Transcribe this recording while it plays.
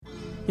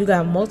you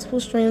got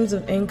multiple streams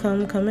of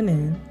income coming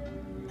in,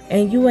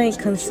 and you ain't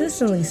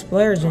consistently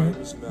splurging,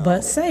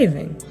 but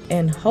saving,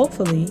 and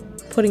hopefully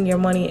putting your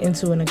money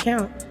into an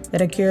account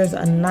that accrues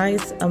a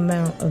nice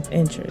amount of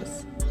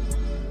interest.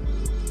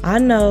 I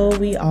know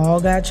we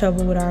all got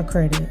trouble with our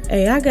credit.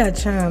 Hey, I got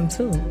Chime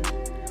too.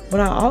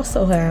 But I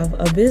also have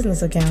a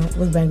business account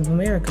with Bank of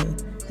America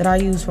that I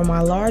use for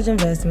my large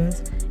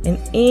investments and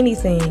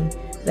anything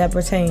that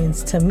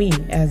pertains to me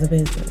as a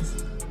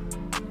business.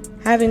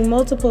 Having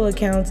multiple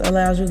accounts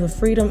allows you the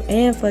freedom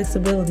and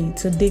flexibility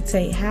to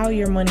dictate how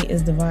your money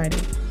is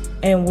divided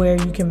and where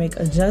you can make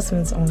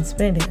adjustments on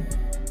spending.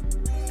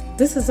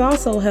 This is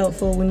also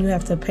helpful when you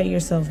have to pay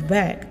yourself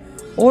back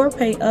or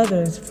pay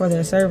others for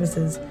their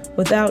services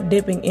without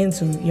dipping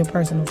into your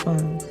personal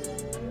funds.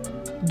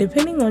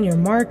 Depending on your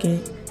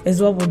market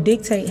is what will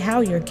dictate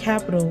how your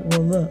capital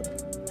will look.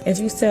 If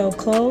you sell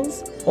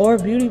clothes or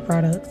beauty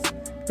products,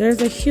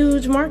 there's a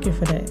huge market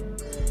for that,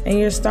 and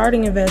your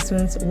starting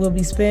investments will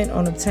be spent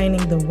on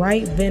obtaining the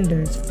right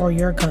vendors for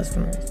your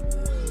customers.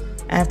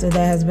 After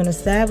that has been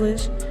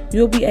established,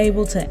 you'll be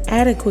able to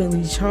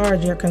adequately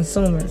charge your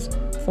consumers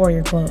for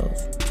your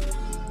clothes.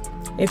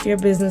 If your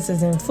business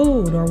is in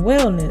food or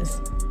wellness,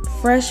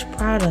 fresh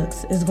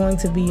products is going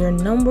to be your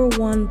number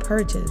one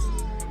purchase,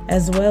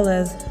 as well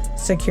as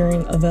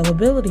securing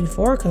availability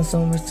for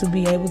consumers to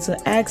be able to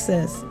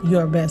access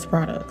your best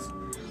products.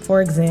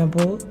 For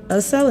example,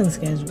 a selling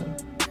schedule.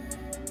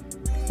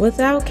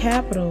 Without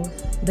capital,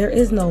 there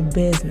is no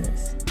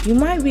business. You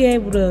might be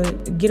able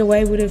to get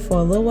away with it for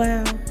a little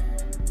while,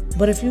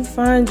 but if you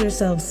find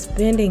yourself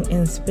spending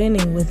and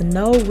spending with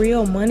no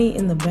real money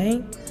in the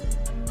bank,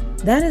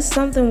 that is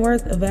something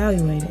worth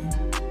evaluating.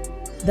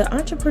 The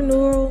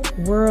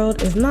entrepreneurial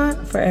world is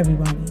not for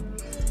everybody,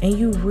 and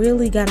you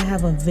really gotta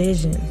have a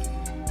vision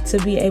to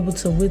be able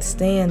to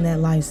withstand that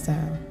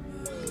lifestyle.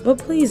 But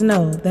please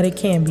know that it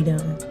can be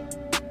done.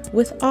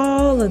 With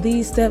all of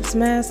these steps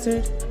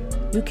mastered,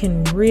 you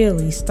can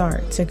really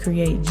start to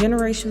create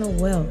generational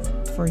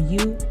wealth for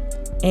you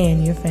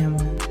and your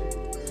family.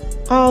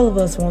 All of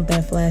us want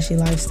that flashy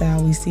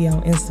lifestyle we see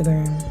on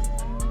Instagram,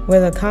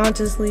 whether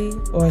consciously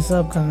or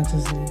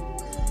subconsciously.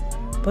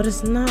 But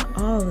it's not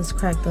all it's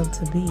cracked up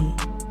to be.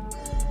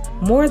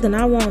 More than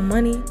I want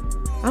money,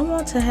 I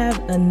want to have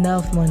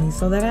enough money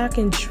so that I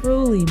can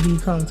truly be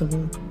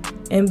comfortable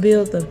and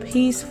build the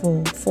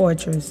peaceful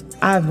fortress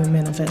I've been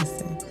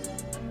manifesting.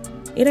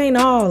 It ain't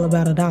all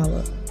about a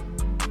dollar,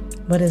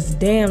 but it's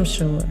damn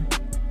sure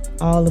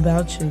all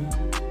about you.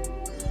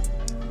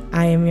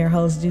 I am your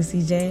host,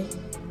 Juicy J,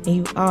 and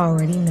you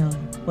already know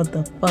what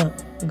the fuck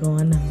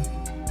going on.